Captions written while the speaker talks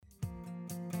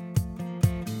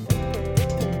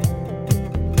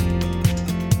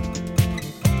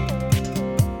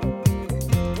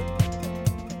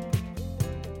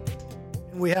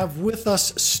we have with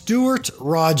us Stuart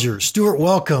Rogers. Stuart,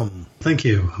 welcome. Thank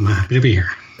you. I'm happy to be here.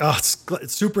 Oh,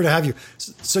 it's super to have you.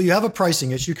 So you have a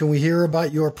pricing issue. Can we hear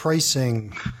about your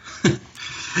pricing?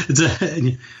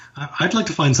 I'd like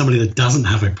to find somebody that doesn't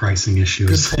have a pricing issue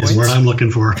is what I'm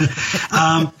looking for.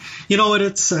 You know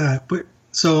what?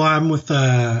 So I'm with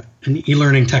an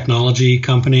e-learning technology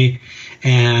company,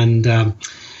 and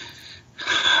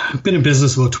I've been in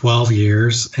business about 12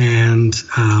 years, and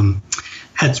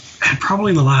had probably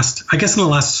in the last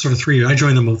sort of 3 years. I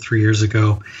joined them about 3 years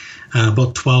ago.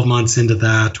 About 12 months into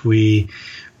that, we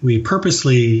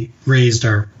purposely raised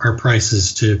our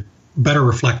prices to better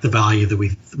reflect the value that we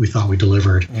thought we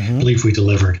delivered, believe we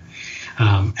delivered.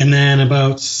 And then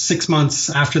about 6 months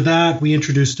after that, we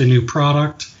introduced a new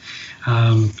product,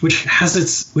 which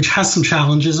has some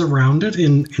challenges around it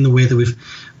in the way that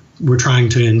we're trying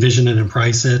to envision it and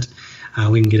price it.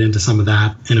 We can get into some of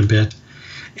that in a bit.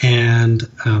 And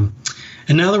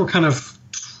now that we're kind of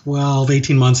 12,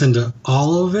 18 months into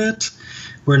all of it,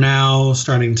 we're now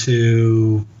starting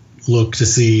to look to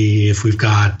see if we've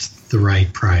got the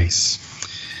right price.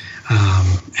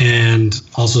 And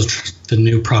also the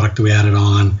new product that we added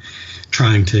on,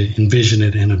 trying to envision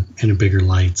it in a bigger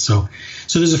light. So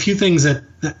there's a few things that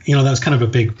was kind of a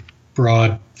big,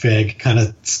 broad, vague kind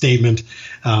of statement.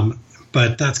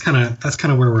 But that's kind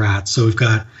of where we're at. So we've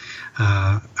got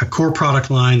a core product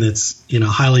line that's in a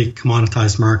highly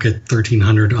commoditized market,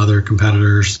 1,300 other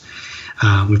competitors.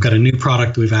 We've got a new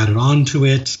product we've added on to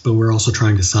it, but we're also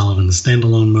trying to sell it in the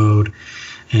standalone mode,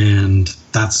 and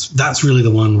that's really the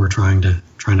one we're trying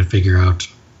to figure out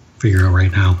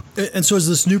right now. And so, is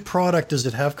this new product? Does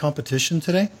it have competition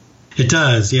today? It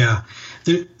does, yeah.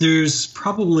 There's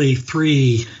probably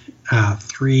three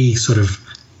sort of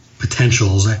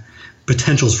potentials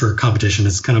for competition.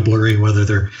 It's kind of blurry whether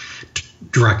they're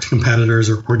direct competitors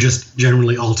or just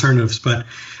generally alternatives. But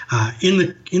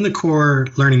in the core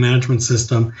learning management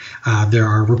system, there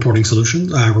are reporting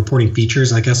solutions, reporting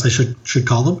features, I guess I should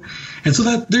call them, and so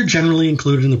that they're generally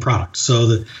included in the product. So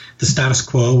the status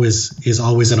quo is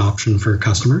always an option for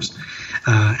customers,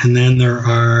 and then there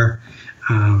are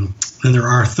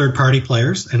third-party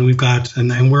players, and we've got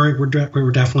and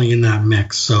we're definitely in that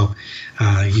mix. So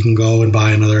you can go and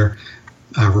buy another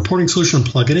reporting solution,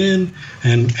 plug it in,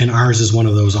 and ours is one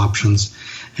of those options.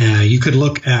 You could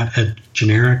look at a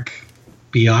generic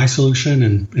BI solution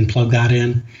and plug that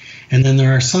in, and then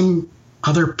there are some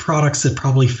other products that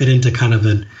probably fit into kind of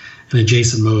an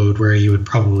adjacent mode where you would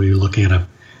probably be looking at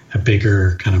a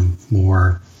bigger, kind of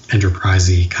more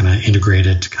enterprisey, kind of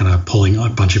integrated, kind of pulling a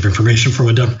bunch of information from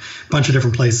a bunch of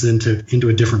different places into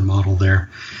a different model there.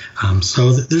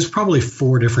 So there's probably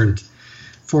four different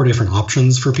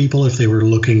options for people if they were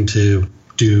looking to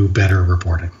do better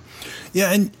reporting.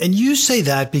 Yeah, and you say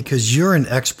that because you're an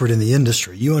expert in the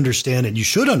industry. You understand, and you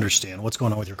should understand what's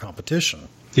going on with your competition.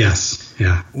 Yes,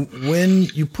 yeah. When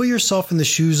you put yourself in the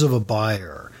shoes of a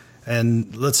buyer,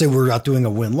 and let's say we're out doing a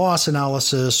win-loss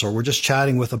analysis, or we're just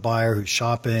chatting with a buyer who's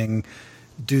shopping,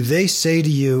 do they say to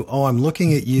you, oh, I'm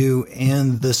looking at you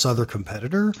and this other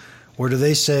competitor? Or do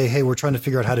they say, hey, we're trying to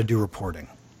figure out how to do reporting?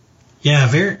 Yeah,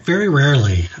 very, very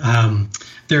rarely.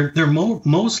 They're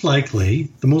most likely,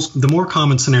 the more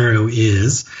common scenario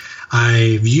is,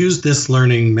 I've used this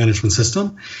learning management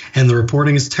system and the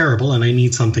reporting is terrible and I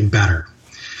need something better.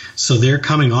 So they're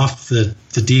coming off the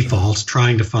default,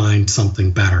 trying to find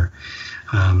something better.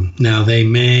 Now they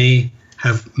may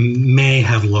have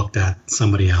looked at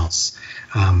somebody else,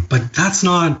 but that's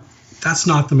not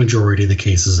the majority of the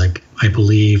cases. I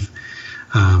believe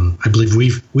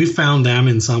we've found them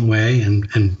in some way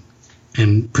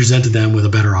and presented them with a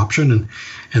better option,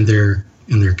 and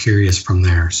they're curious from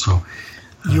there. So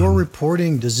your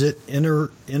reporting, does it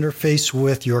interface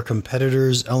with your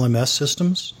competitors' LMS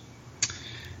systems?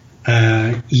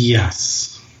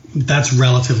 Yes, that's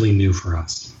relatively new for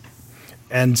us.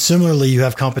 And similarly, you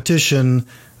have competition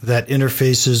that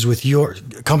interfaces with your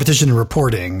competition in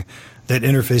reporting that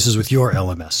interfaces with your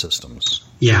LMS systems.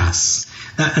 Yes.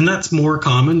 And that's more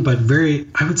common, but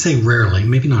I would say rarely,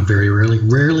 maybe not very rarely.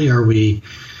 Rarely are we,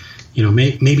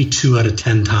 maybe 2 out of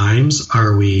 10 times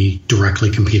are we directly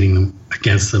competing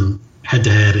against them head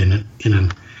to head in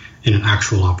an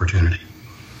actual opportunity.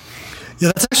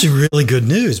 Yeah, that's actually really good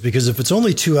news, because if it's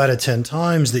only 2 out of 10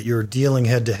 times that you're dealing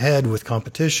head to head with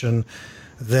competition,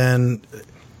 then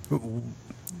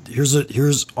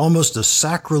here's almost a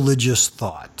sacrilegious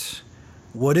thought.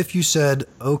 What if you said,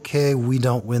 okay, we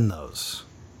don't win those,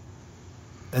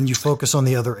 and you focus on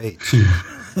the other 8?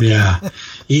 Yeah.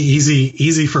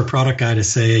 Easy for a product guy to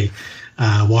say,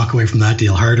 walk away from that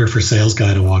deal. Harder for sales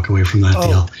guy to walk away from that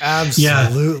deal.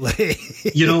 Absolutely.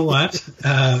 Yeah. You know what?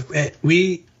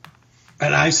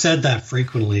 And I've said that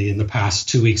frequently in the past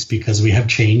 2 weeks because we have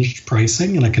changed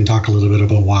pricing, and I can talk a little bit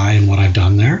about why and what I've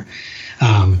done there.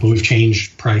 But we've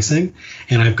changed pricing,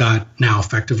 and I've got now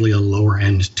effectively a lower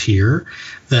end tier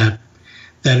that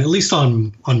at least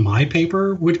on my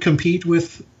paper would compete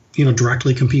with,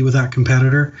 directly compete with that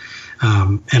competitor.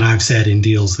 And I've said in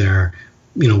deals there,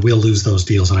 we'll lose those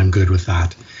deals, and I'm good with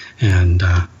that. And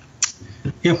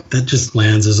that just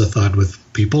lands as a thud with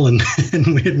people, and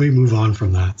we move on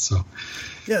from that. So,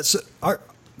 yeah. So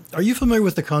are you familiar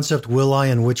with the concept will I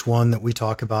and which one that we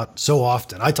talk about so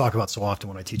often? I talk about so often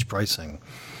when I teach pricing,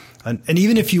 and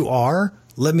even if you are,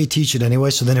 let me teach it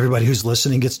anyway. So then everybody who's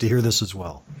listening gets to hear this as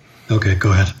well. Okay,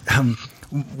 go ahead.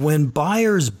 When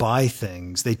buyers buy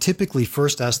things, they typically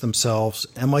first ask themselves,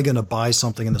 am I going to buy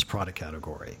something in this product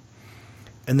category?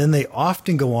 And then they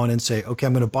often go on and say, okay,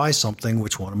 I'm going to buy something.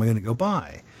 Which one am I going to go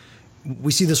buy?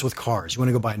 We see this with cars. You want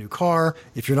to go buy a new car.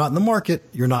 If you're not in the market,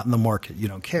 you're not in the market. You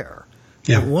don't care.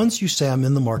 Yeah. But once you say, I'm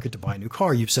in the market to buy a new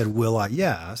car, you've said, will I?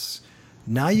 Yes.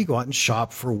 Now you go out and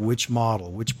shop for which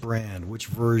model, which brand, which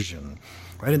version,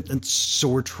 right? And so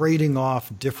we're trading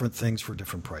off different things for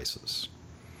different prices.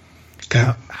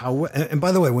 Okay. And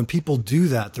by the way, when people do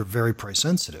that, they're very price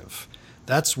sensitive.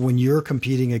 That's when you're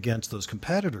competing against those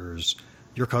competitors.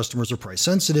 Your customers are price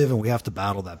sensitive, and we have to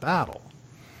battle that battle.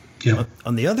 Yeah.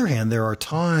 On the other hand, there are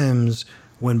times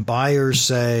when buyers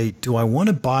say, do I want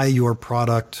to buy your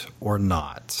product or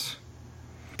not?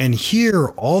 And here,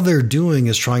 all they're doing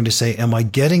is trying to say, am I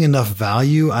getting enough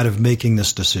value out of making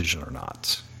this decision or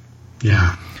not?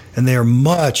 Yeah. And they are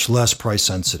much less price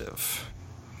sensitive.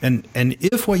 And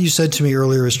if what you said to me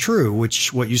earlier is true,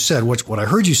 which what you said, what I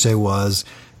heard you say was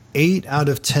 8 out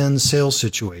of 10 sales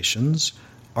situations,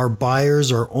 our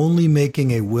buyers are only making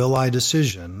a will I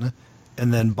decision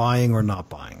and then buying or not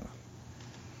buying.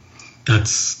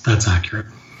 That's accurate.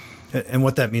 And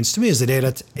what that means to me is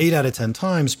that 8 out of 10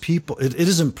 times, people, it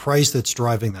isn't price that's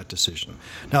driving that decision.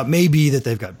 Now, it may be that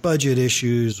they've got budget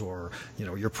issues, or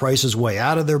your price is way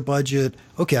out of their budget.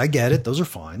 Okay, I get it; those are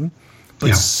fine.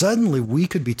 But suddenly, we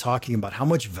could be talking about how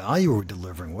much value are we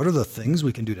delivering? What are the things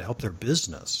we can do to help their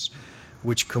business?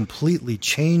 Which completely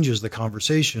changes the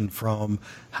conversation from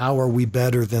how are we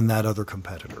better than that other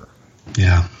competitor?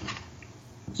 Yeah,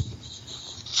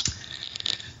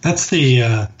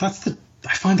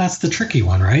 I find that's the tricky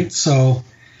one, right? So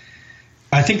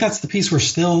I think that's the piece we're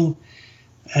still,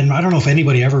 and I don't know if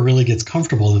anybody ever really gets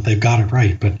comfortable that they've got it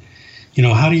right, but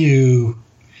how do you,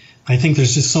 I think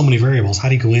there's just so many variables. How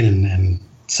do you go in and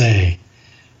say,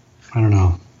 I don't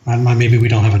know, maybe we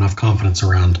don't have enough confidence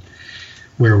around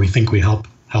where we think we help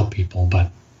people,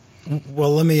 but.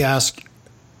 Well, let me ask,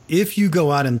 if you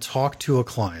go out and talk to a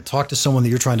client, talk to someone that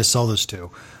you're trying to sell this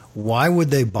to, why would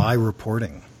they buy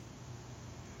reporting?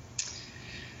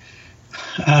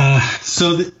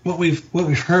 What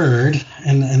we've heard,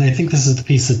 and I think this is the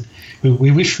piece that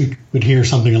we wish we would hear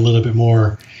something a little bit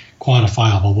more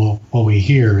quantifiable. What we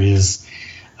hear is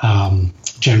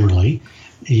generally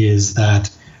is that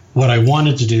what I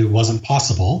wanted to do wasn't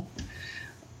possible,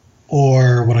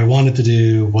 or what I wanted to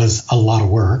do was a lot of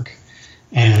work.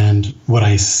 And what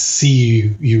I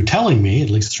see you telling me, at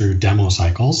least through demo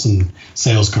cycles and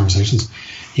sales conversations,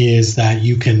 is that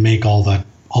you can make all that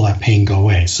pain go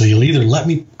away. So you'll either let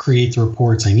me create the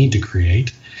reports I need to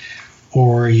create,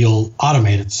 or you'll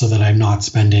automate it so that I'm not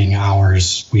spending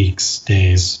hours, weeks,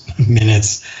 days,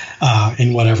 minutes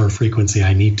in whatever frequency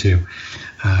I need to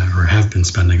or have been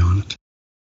spending on it.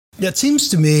 Yeah, it seems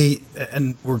to me,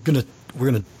 and we're gonna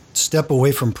step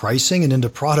away from pricing and into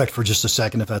product for just a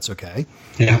second, if that's okay.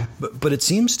 Yeah. But it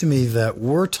seems to me that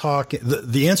we're talking.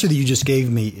 The answer that you just gave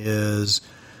me is,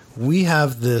 we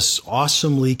have this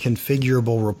awesomely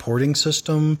configurable reporting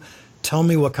system. Tell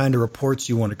me what kind of reports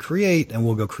you want to create, and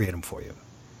we'll go create them for you.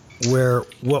 Where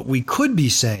what we could be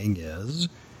saying is,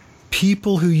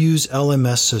 people who use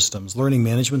LMS systems, learning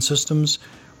management systems,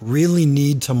 really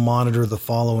need to monitor the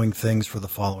following things for the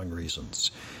following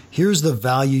reasons. Here's the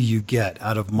value you get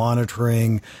out of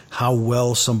monitoring how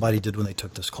well somebody did when they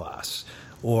took this class,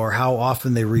 or how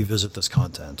often they revisit this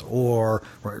content, or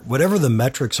whatever the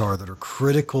metrics are that are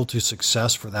critical to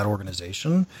success for that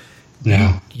organization.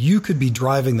 Yeah. You could be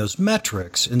driving those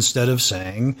metrics instead of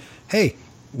saying, hey,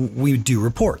 we do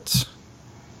reports.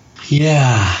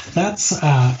 Yeah, that's,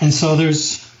 and so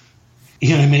there's,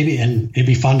 maybe, and it'd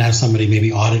be fun to have somebody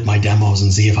maybe audit my demos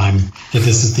and see if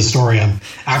this is the story I'm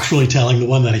actually telling, the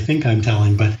one that I think I'm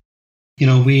telling. But,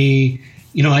 when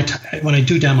I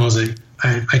do demos,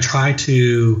 I try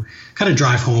to kind of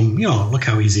drive home, look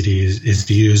how easy it is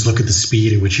to use, look at the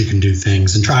speed at which you can do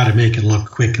things, and try to make it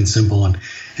look quick and simple.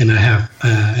 And I have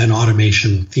an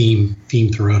automation theme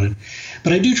throughout it.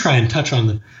 But I do try and touch on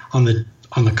the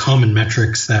common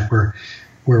metrics that we're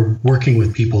working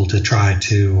with people to try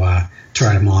to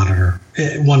monitor.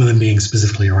 One of them being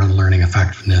specifically around learning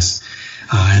effectiveness,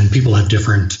 and people have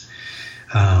different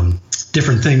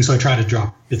things. So I try to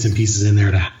drop bits and pieces in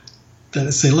there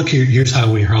to say, look, here's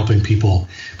how we're helping people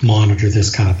monitor this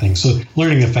kind of thing. So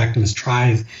learning effectiveness,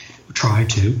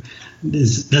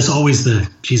 that's always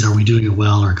geez, are we doing it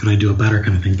well, or could I do it better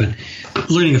kind of thing. But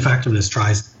learning effectiveness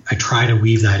I try to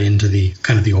weave that into the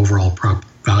kind of the overall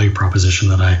value proposition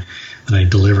that I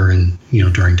deliver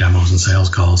during demos and sales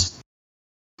calls.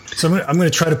 So I'm going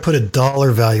to try to put a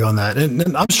dollar value on that.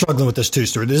 And I'm struggling with this too,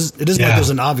 Stuart. It isn't like there's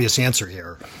an obvious answer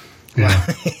here. Yeah.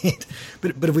 Right?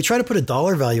 But if we try to put a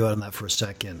dollar value on that for a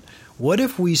second, what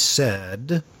if we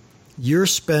said you're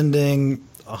spending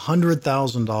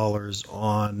 $100,000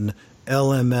 on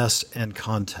LMS and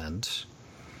content,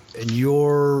 and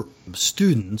your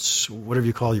students, whatever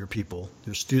you call your people,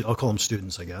 I'll call them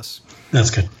students, I guess.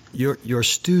 That's good. Your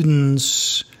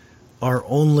students are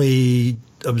only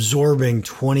absorbing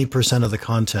 20% of the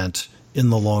content in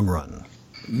the long run.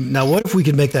 Now, what if we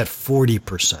could make that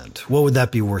 40%? What would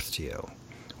that be worth to you?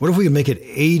 What if we could make it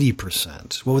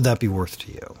 80%? What would that be worth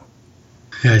to you?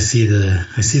 Yeah, I see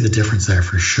the difference there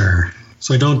for sure.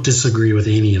 So I don't disagree with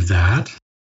any of that.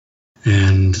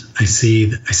 And I see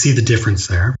the difference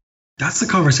there. That's the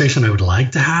conversation I would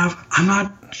like to have. I'm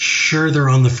not sure they're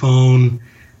on the phone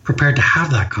prepared to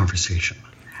have that conversation.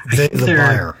 The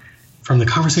buyer. From the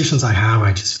conversations I have,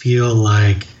 I just feel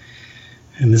like,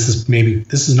 and this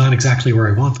is not exactly where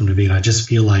I want them to be, and I just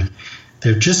feel like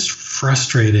they're just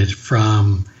frustrated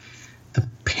from the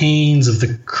pains of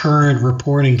the current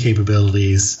reporting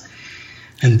capabilities.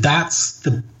 And that's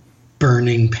the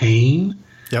burning pain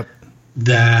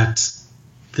that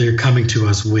they're coming to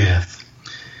us with.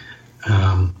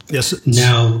 Yes.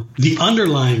 Now, the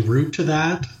underlying root to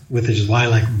that, which is why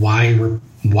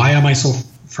am I so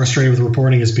frustrated with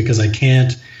reporting, is because I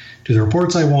can't do the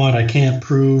reports I want. I can't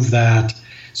prove that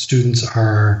students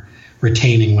are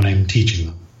retaining when I'm teaching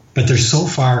them. But they're so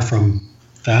far from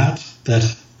that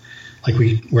like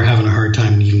we're having a hard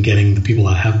time even getting the people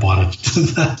that have bought it to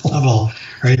that level,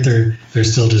 right? They're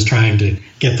still just trying to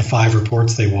get the 5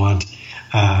 reports they want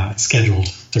scheduled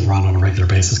to run on a regular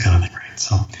basis kind of thing, right?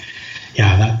 So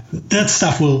yeah, that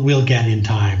stuff we'll get in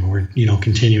time. We're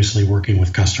continuously working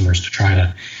with customers to try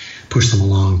to push them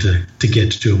along to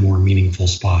get to a more meaningful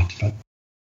spot. But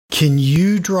can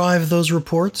you drive those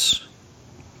reports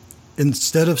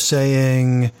instead of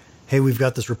saying, hey, we've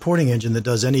got this reporting engine that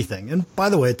does anything? And by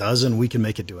the way, it does, and we can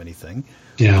make it do anything.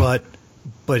 Yeah.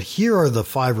 But here are the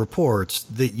 5 reports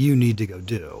that you need to go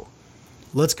do.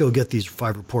 Let's go get these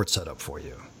 5 reports set up for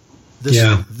you.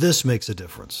 This makes a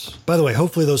difference. By the way,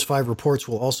 hopefully those 5 reports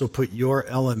will also put your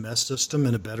LMS system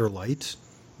in a better light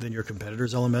than your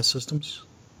competitors' LMS systems.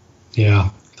 Yeah,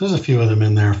 there's a few of them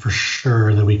in there for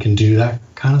sure that we can do that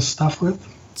kind of stuff with.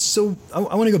 So I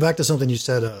want to go back to something you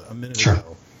said a minute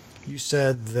ago. You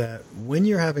said that when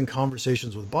you're having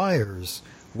conversations with buyers,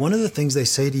 one of the things they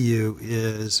say to you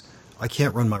is, I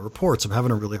can't run my reports. I'm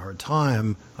having a really hard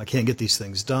time. I can't get these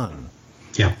things done.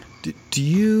 Yeah.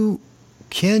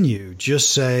 Can you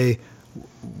just say,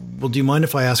 well, do you mind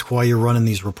if I ask why you're running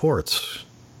these reports?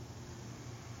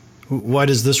 Why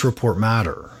does this report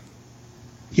matter?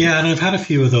 Yeah, and I've had a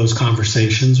few of those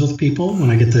conversations with people when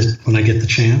I get the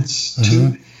chance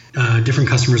to. Different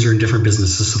customers are in different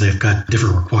businesses, so they've got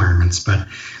different requirements. But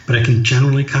I can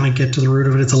generally kind of get to the root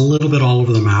of it. It's a little bit all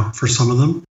over the map for some of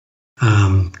them.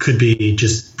 Could be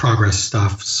just progress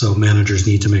stuff, so managers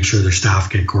need to make sure their staff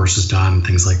get courses done,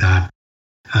 things like that.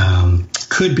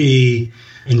 Could be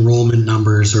enrollment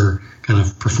numbers or kind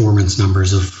of performance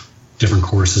numbers of different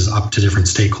courses up to different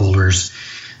stakeholders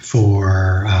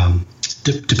for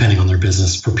depending on their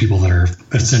business, for people that are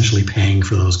essentially paying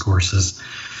for those courses.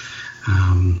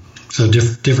 So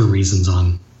different reasons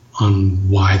on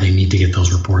why they need to get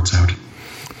those reports out.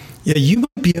 Yeah, you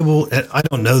might be able, I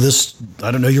don't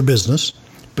know your business,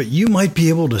 but you might be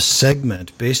able to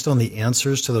segment based on the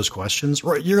answers to those questions.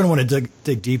 Right, you're going to want to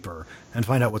dig deeper and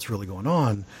find out what's really going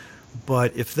on.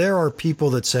 But if there are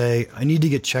people that say, I need to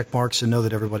get check marks and know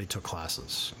that everybody took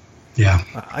classes. Yeah.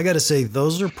 I got to say,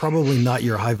 those are probably not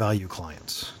your high value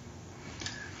clients.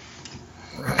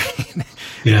 Right.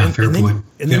 Yeah, fair point.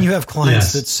 Then you have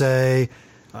clients that say,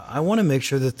 I want to make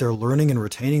sure that they're learning and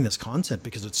retaining this content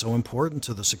because it's so important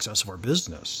to the success of our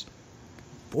business.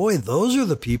 Boy, those are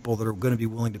the people that are going to be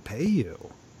willing to pay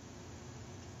you.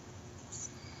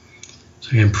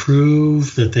 So you can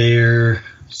prove that they're,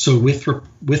 so with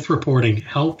reporting,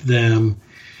 help them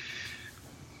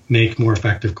make more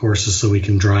effective courses so we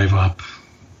can drive up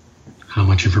how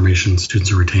much information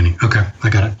students are retaining. Okay, I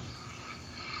got it.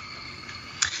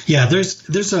 Yeah,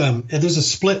 there's a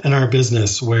split in our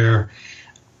business where,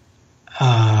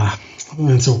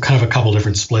 and so kind of a couple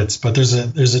different splits, but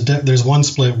there's one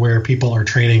split where people are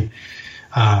training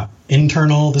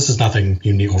internal. This is nothing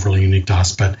overly unique to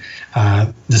us, but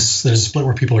there's a split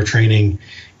where people are training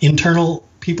internal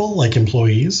people, like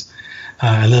employees,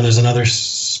 and then there's another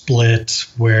split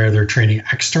where they're training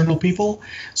external people.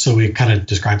 So we kind of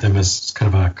describe them as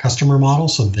kind of a customer model.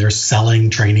 So they're selling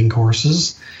training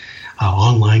courses,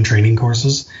 online training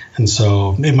courses, and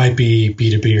so it might be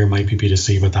B2B or it might be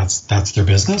B2C, but that's their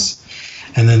business.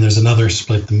 And then there's another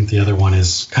split. The other one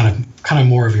is kind of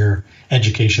more of your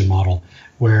education model,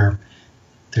 where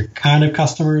they're kind of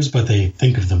customers, but they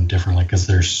think of them differently because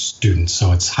they're students.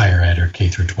 So it's higher ed or K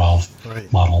through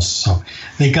 12 models. So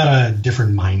they got a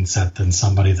different mindset than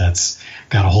somebody that's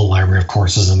got a whole library of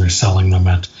courses and they're selling them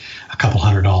at a couple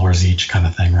 $100 each, kind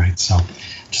of thing, right? So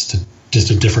just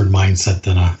a different mindset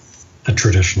than a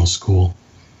traditional school.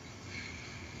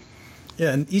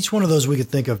 Yeah, and each one of those we could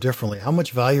think of differently. How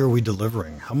much value are we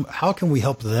delivering? How can we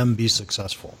help them be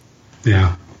successful?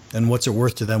 Yeah. And what's it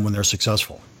worth to them when they're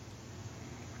successful?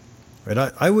 Right?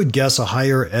 I would guess a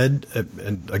higher ed,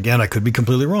 and again, I could be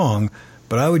completely wrong,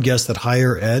 but I would guess that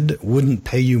higher ed wouldn't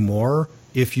pay you more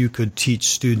if you could teach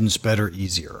students better,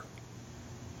 easier.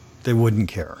 They wouldn't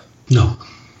care. No.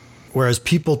 Whereas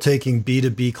people taking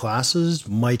B2B classes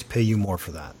might pay you more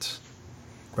for that.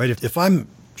 Right? If I'm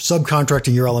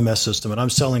subcontracting your LMS system and I'm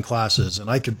selling classes and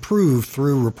I could prove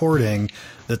through reporting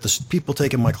that the people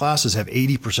taking my classes have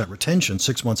 80% retention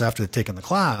 6 months after they've taken the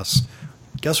class,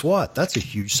 guess what? That's a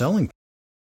huge selling.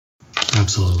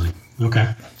 Absolutely.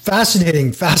 Okay.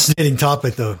 Fascinating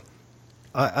topic, though.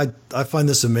 I find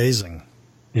this amazing.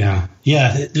 Yeah.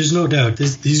 There's no doubt.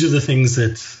 These are the things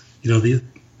that,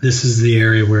 this is the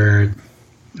area where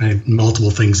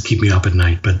multiple things keep me up at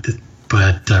night.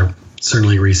 But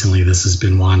certainly recently, this has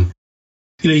been one.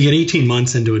 You get 18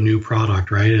 months into a new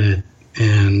product, right?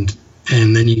 And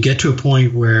then you get to a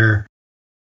point where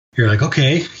you're like,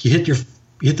 okay, you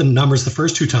hit the numbers the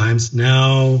first 2 times.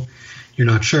 Now you're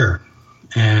not sure.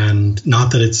 And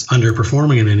not that it's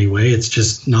underperforming in any way. It's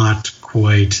just not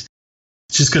quite,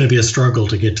 it's just going to be a struggle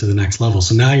to get to the next level.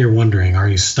 So now you're wondering, are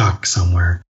you stuck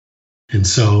somewhere? And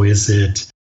so is it,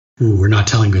 we're not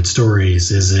telling good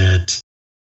stories? Is it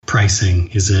pricing?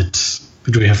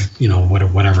 Do we have,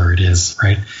 whatever it is,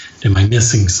 right? Am I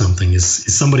missing something? Is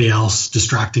somebody else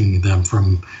distracting them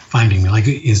from finding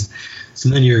me? So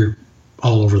then you're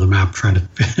all over the map trying to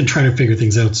figure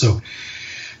things out. So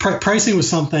pricing was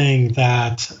something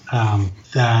that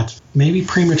maybe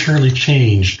prematurely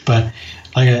changed, but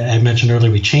like I mentioned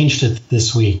earlier, we changed it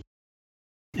this week,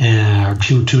 or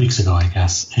two weeks ago, I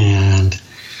guess. And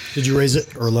did you raise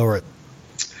it or lower it?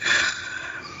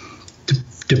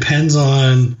 Depends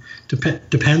on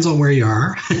where you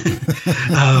are.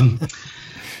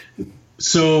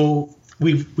 So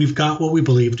we've got what we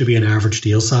believe to be an average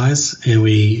deal size, and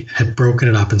we had broken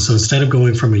it up. And so instead of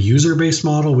going from a user-based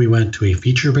model, we went to a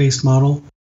feature-based model,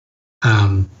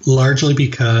 largely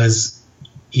because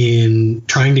in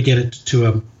trying to get it to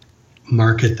a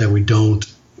market that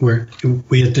where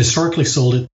we had historically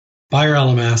sold it, buy your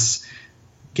LMS,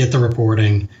 get the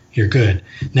reporting, you're good.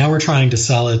 Now we're trying to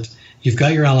sell it. You've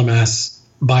got your LMS,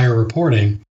 buy your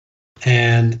reporting,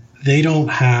 and they don't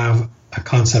have a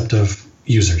concept of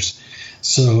users.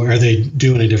 So are they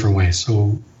doing a different way?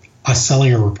 So us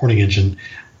selling a reporting engine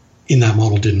in that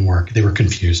model didn't work. They were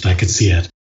confused. I could see it.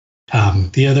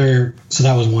 So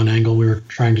that was one angle we were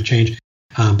trying to change.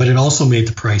 But it also made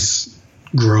the price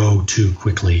grow too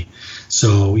quickly.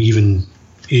 So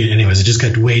it just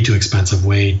got way too expensive,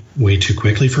 way too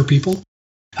quickly for people.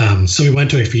 So we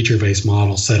went to a feature-based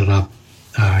model, set it up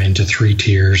into 3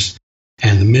 tiers.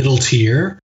 And the middle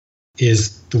tier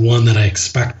is the one that I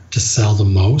expect to sell the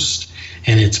most,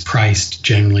 and it's priced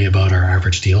generally about our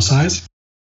average deal size.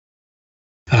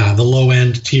 The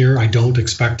low-end tier, I don't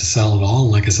expect to sell at all.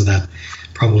 Like I said, that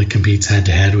probably competes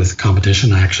head-to-head with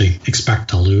competition. I actually expect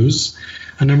to lose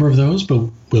a number of those, but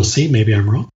we'll see. Maybe I'm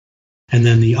wrong. And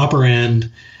then the upper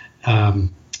end,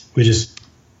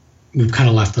 we've kind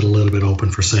of left it a little bit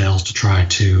open for sales to try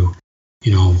to,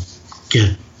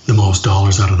 get the most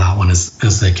dollars out of that one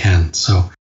as they can. So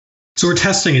we're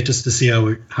testing it just to see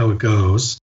how it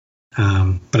goes.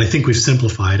 But I think we've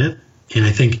simplified it. And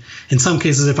I think in some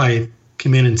cases, if I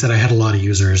come in and said I had a lot of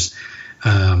users,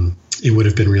 it would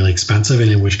have been really expensive,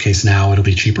 and in which case now it'll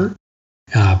be cheaper.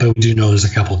 But we do know there's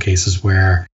a couple of cases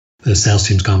where the sales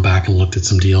team's gone back and looked at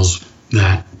some deals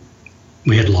that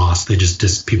we had lost.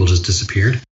 People just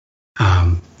disappeared.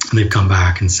 And they've come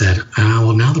back and said,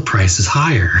 well, now the price is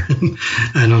higher.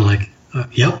 And I'm like,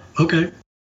 yep, okay.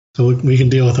 So we can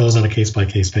deal with those on a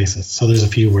case-by-case basis. So there's a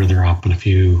few where they're up and a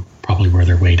few probably where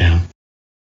they're way down.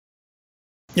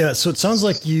 Yeah, so it sounds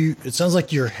like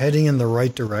you're heading in the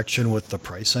right direction with the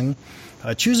pricing.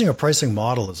 Choosing a pricing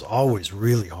model is always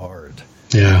really hard.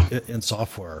 Yeah. In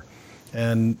software.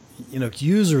 And,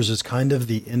 users is kind of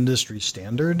the industry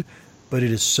standard, but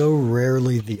it is so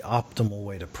rarely the optimal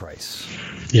way to price.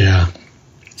 Yeah.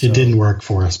 It didn't work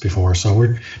for us before, so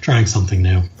we're trying something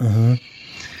new. Mm-hmm.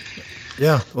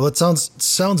 Yeah. Well, it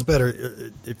sounds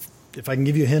better. If I can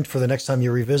give you a hint for the next time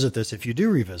you revisit this, if you do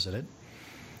revisit it,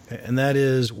 and that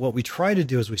is what we try to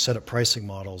do as we set up pricing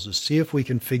models is see if we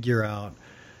can figure out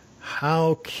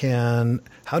how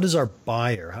does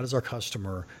our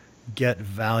customer get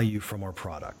value from our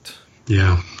product?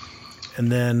 Yeah. And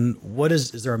then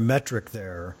is there a metric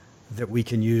there that we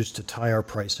can use to tie our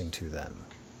pricing to then?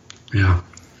 Yeah.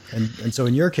 And so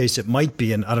in your case, it might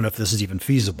be, and I don't know if this is even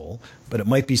feasible, but it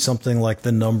might be something like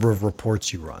the number of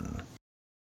reports you run.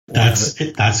 That's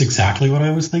exactly what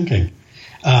I was thinking.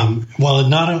 Well,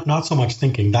 not so much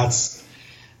thinking. That's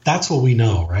what we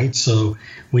know, right? So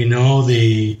we know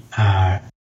if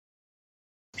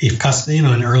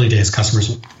in early days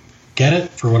customers get it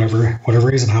for whatever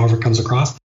reason, however it comes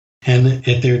across, and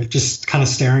if they're just kind of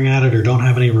staring at it or don't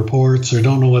have any reports or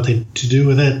don't know what to do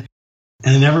with it,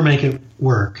 and they never make it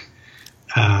work,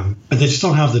 but they just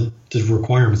don't have the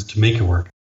requirements to make it work.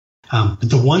 But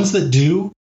the ones that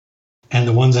do, and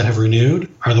the ones that have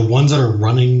renewed, are the ones that are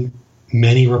running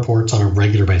many reports on a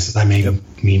regular basis. That may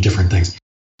mean different things.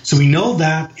 So we know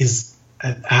that is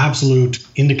an absolute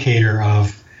indicator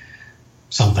of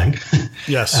something.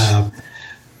 Yes.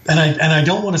 And I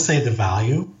don't want to say the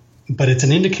value, but it's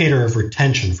an indicator of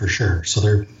retention for sure.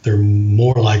 So they're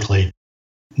more likely,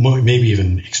 maybe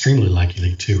even extremely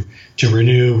likely to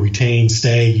renew, retain,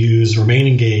 stay, use, remain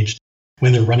engaged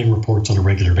when they're running reports on a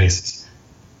regular basis.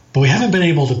 But we haven't been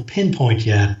able to pinpoint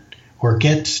yet or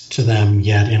get to them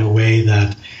yet in a way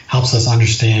that helps us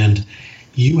understand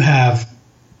you have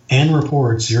N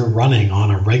reports you're running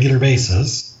on a regular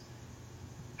basis.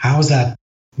 How is that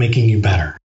making you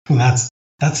better? And that's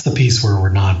the piece where we're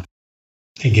not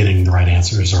getting the right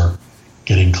answers or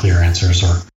getting clear answers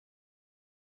or.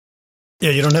 Yeah,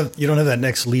 you don't have that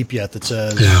next leap yet that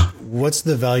says, what's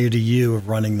the value to you of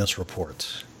running this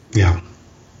report? Yeah.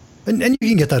 And you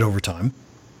can get that over time.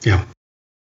 Yeah.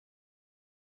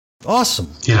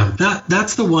 Awesome. Yeah,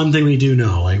 that's the one thing we do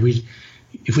know. Like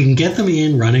if we can get them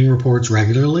in running reports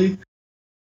regularly,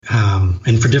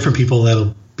 and for different people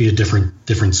that'll be a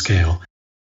different scale.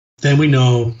 Then we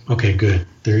know, okay, good.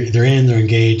 They're in, they're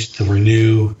engaged, they'll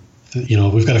renew.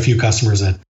 We've got a few customers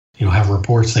that have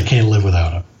reports they can't live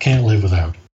without.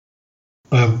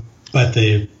 But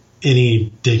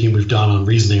any digging we've done on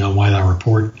reasoning on why that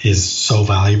report is so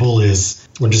valuable is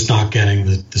we're just not getting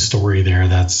the story there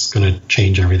that's going to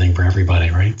change everything for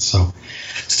everybody, right? So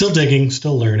still digging,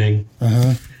 still learning.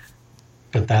 Uh-huh.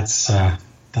 But that's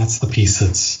the piece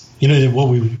that's what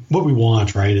we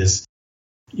want, right? Is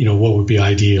what would be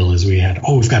ideal is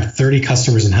we've got 30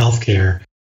 customers in healthcare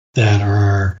that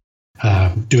are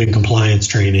doing compliance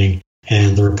training,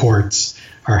 and the reports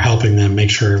are helping them make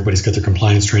sure everybody's got their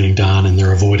compliance training done and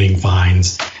they're avoiding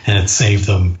fines, and it saved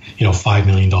them $5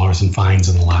 million in fines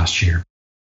in the last year.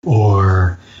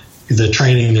 Or the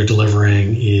training they're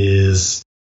delivering is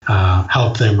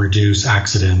help them reduce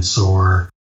accidents or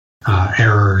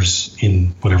errors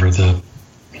in whatever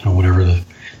the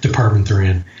department they're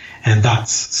in, and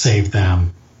that's saved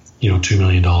them $2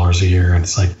 million a year. And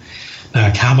it's like,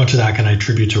 how much of that can I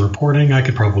attribute to reporting? I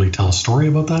could probably tell a story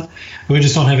about that. We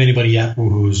just don't have anybody yet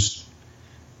who's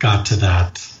got to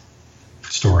that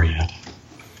story yet,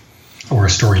 or a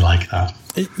story like that.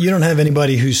 You don't have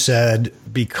anybody who said,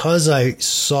 because I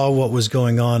saw what was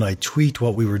going on, I tweaked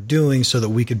what we were doing so that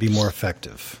we could be more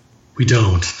effective. We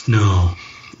don't, no.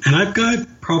 And I've got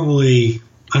I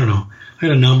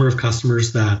got a number of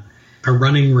customers that are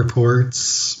running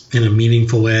reports in a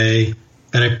meaningful way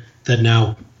that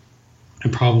now I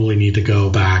probably need to go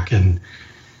back and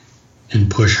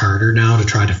push harder now to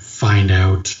try to find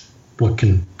out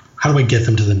how do I get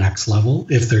them to the next level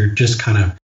if they're just kind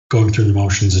of going through the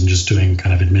motions and just doing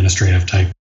kind of administrative type.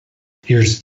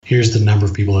 Here's the number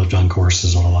of people that have done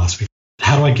courses over the last week.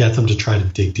 How do I get them to try to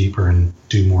dig deeper and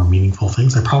do more meaningful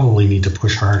things? I probably need to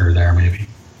push harder there, maybe.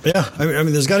 Yeah, I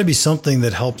mean, there's got to be something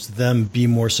that helps them be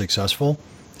more successful,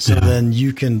 so then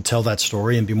you can tell that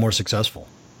story and be more successful.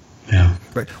 Yeah.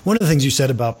 Right. One of the things you said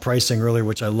about pricing earlier,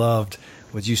 which I loved,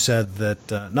 was you said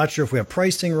that not sure if we have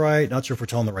pricing right, not sure if we're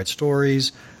telling the right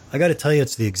stories. I got to tell you,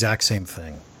 it's the exact same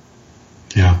thing.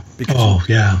 Yeah.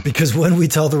 Because when we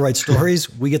tell the right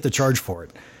stories, we get to charge for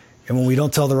it. And when we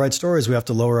don't tell the right stories, we have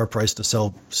to lower our price to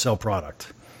sell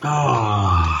product.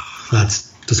 Oh,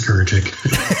 that's discouraging.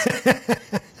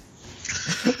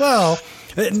 Well,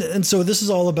 and so this is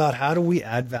all about how do we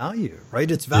add value, right?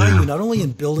 It's value not only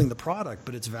in building the product,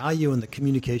 but it's value in the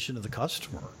communication of the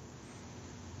customer.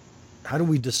 How do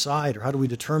we decide, or how do we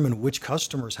determine which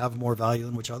customers have more value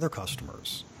than which other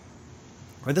customers?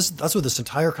 Right. That's what this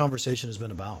entire conversation has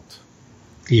been about.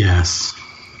 Yes.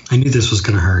 I knew this was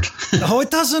going to hurt. Oh,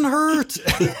 it doesn't hurt.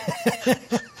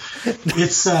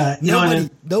 It's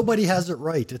nobody has it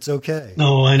right. It's okay.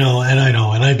 No, I know. And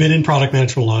I've been in product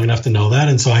management long enough to know that.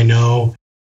 And so I know,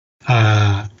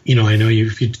 I know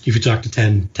if you talk to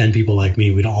 10 people like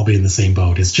me, we'd all be in the same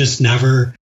boat. It's just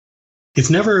never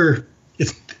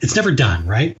done.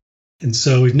 Right. And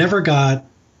so we've never got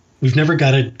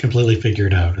it completely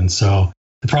figured out. And so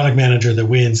the product manager that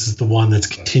wins is the one that's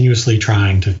continuously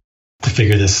trying to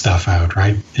figure this stuff out.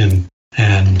 Right. And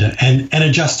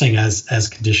adjusting as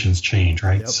conditions change,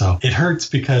 right? Yep. So it hurts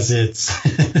because this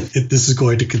is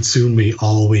going to consume me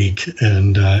all week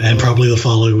and probably the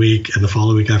following week and the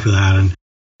following week after that, and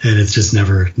it's just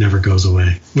never goes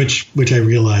away. Which I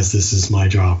realize this is my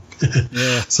job.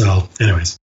 Yeah. So,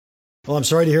 anyways. Well, I'm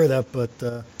sorry to hear that, but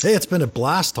hey, it's been a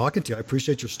blast talking to you. I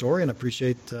appreciate your story and I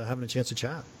appreciate having a chance to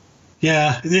chat.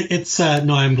 Yeah, it's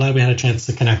I'm glad we had a chance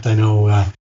to connect. I know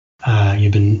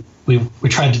we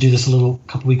tried to do this a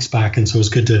couple weeks back, and so it was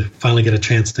good to finally get a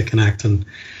chance to connect. And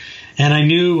I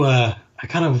knew I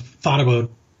kind of thought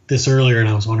about this earlier, and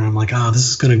I was wondering, I'm like, this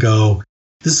is going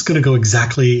to go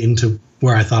exactly into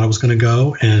where I thought it was going to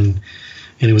go, and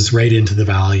it was right into the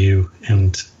value,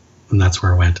 and that's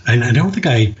where it went. And I don't think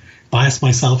I biased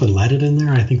myself and let it in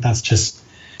there. I think that's just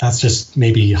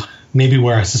maybe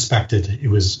where I suspected it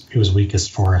was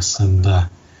weakest for us, and I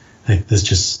think this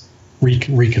just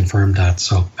reconfirmed that.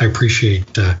 So I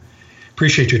appreciate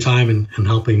your time and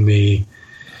helping me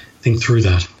think through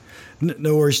that.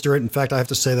 No worries, Stuart. In fact, I have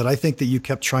to say that I think that you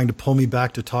kept trying to pull me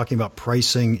back to talking about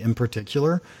pricing in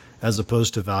particular, as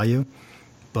opposed to value.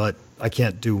 But I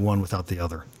can't do one without the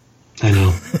other. I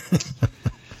know.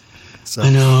 I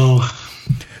know.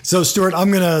 So, Stuart,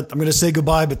 I'm gonna say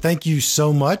goodbye, but thank you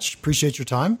so much. Appreciate your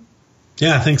time.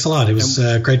 Yeah, thanks a lot. It was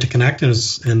great to connect, and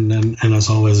as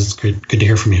always, it's good to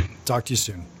hear from you. Talk to you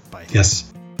soon. Bye. Yes.